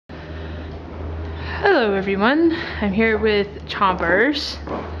Hello everyone, I'm here with Chompers,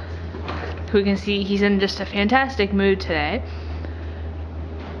 who you can see he's in just a fantastic mood today.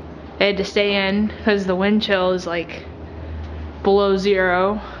 I had to stay in because the wind chill is like below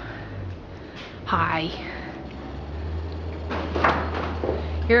 0. Hi.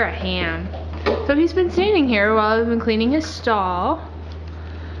 You're a ham. So he's been standing here while I've been cleaning his stall.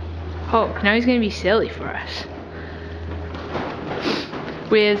 Oh, now he's gonna be silly for us.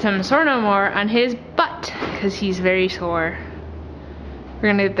 With some sore no more on his butt because he's very sore. We're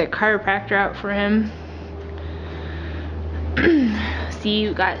gonna get the chiropractor out for him. See,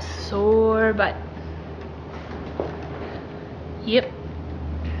 you got sore butt. Yep.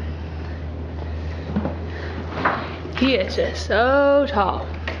 He is just so tall.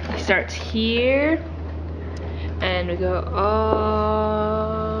 He starts here and we go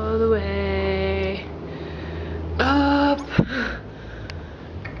all the way up.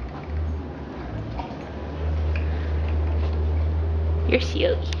 You're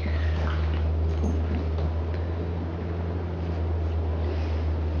silly.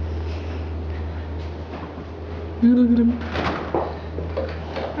 Look at him.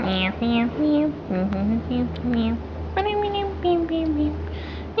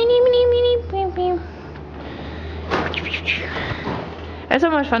 That's so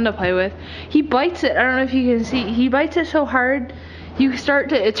much fun to play with. He bites it. I don't know if you can see. He bites it so hard,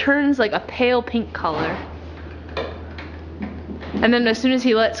 it turns like a pale pink color. And then as soon as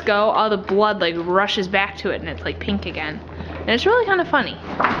he lets go, all the blood like rushes back to it and it's like pink again. And it's really kind of funny.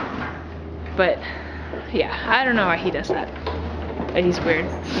 But yeah, I don't know why he does that. But he's weird.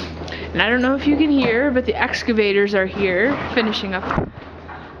 And I don't know if you can hear, but the excavators are here finishing up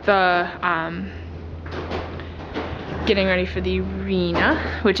the getting ready for the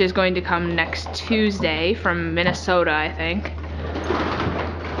arena, which is going to come next Tuesday from Minnesota, I think.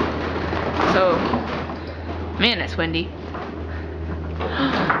 So, man, it's windy.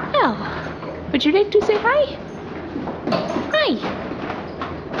 Well, would you like to say hi? Hi.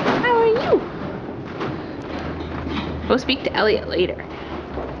 How are you? We'll speak to Elliot later.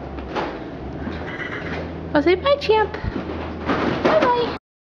 I'll say bye, champ. Bye-bye.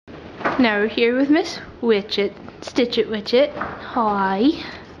 Now we're here with Miss Whitchit. Stitch it, Whitchit. Hi.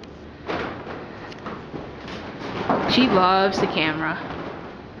 She loves the camera.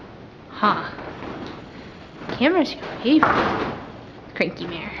 Huh. Camera's your favorite. Cranky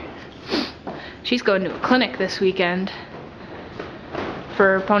mare. She's going to a clinic this weekend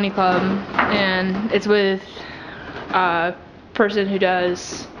for Pony Club, and it's with a person who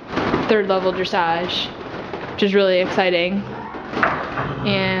does 3rd level dressage, which is really exciting.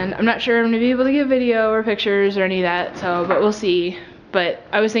 And I'm not sure I'm gonna be able to get video or pictures or any of that, so but we'll see. But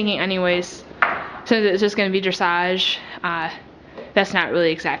I was thinking anyways, since it's just gonna be dressage, that's not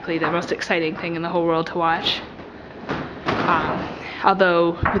really exactly the most exciting thing in the whole world to watch.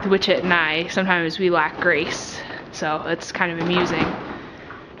 Although with Whitchit and I, sometimes we lack grace, so it's kind of amusing.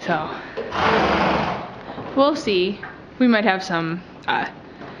 So we'll see. We might have some.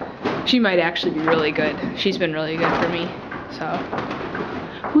 She might actually be really good. She's been really good for me. So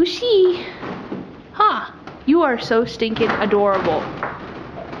who's she? Huh? You are so stinking adorable.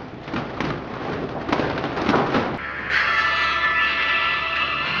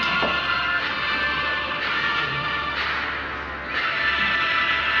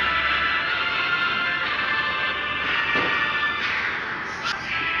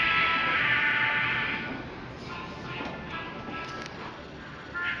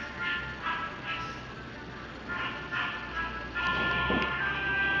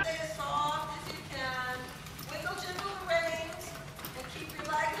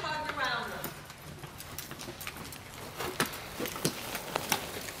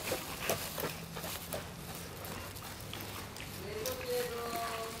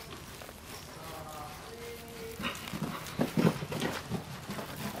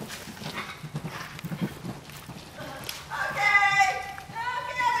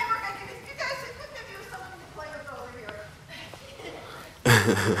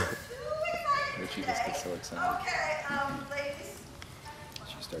 She just gets so excited. Okay, ladies.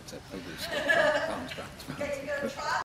 She starts that figure stuff. Bounce, bounce, bounce.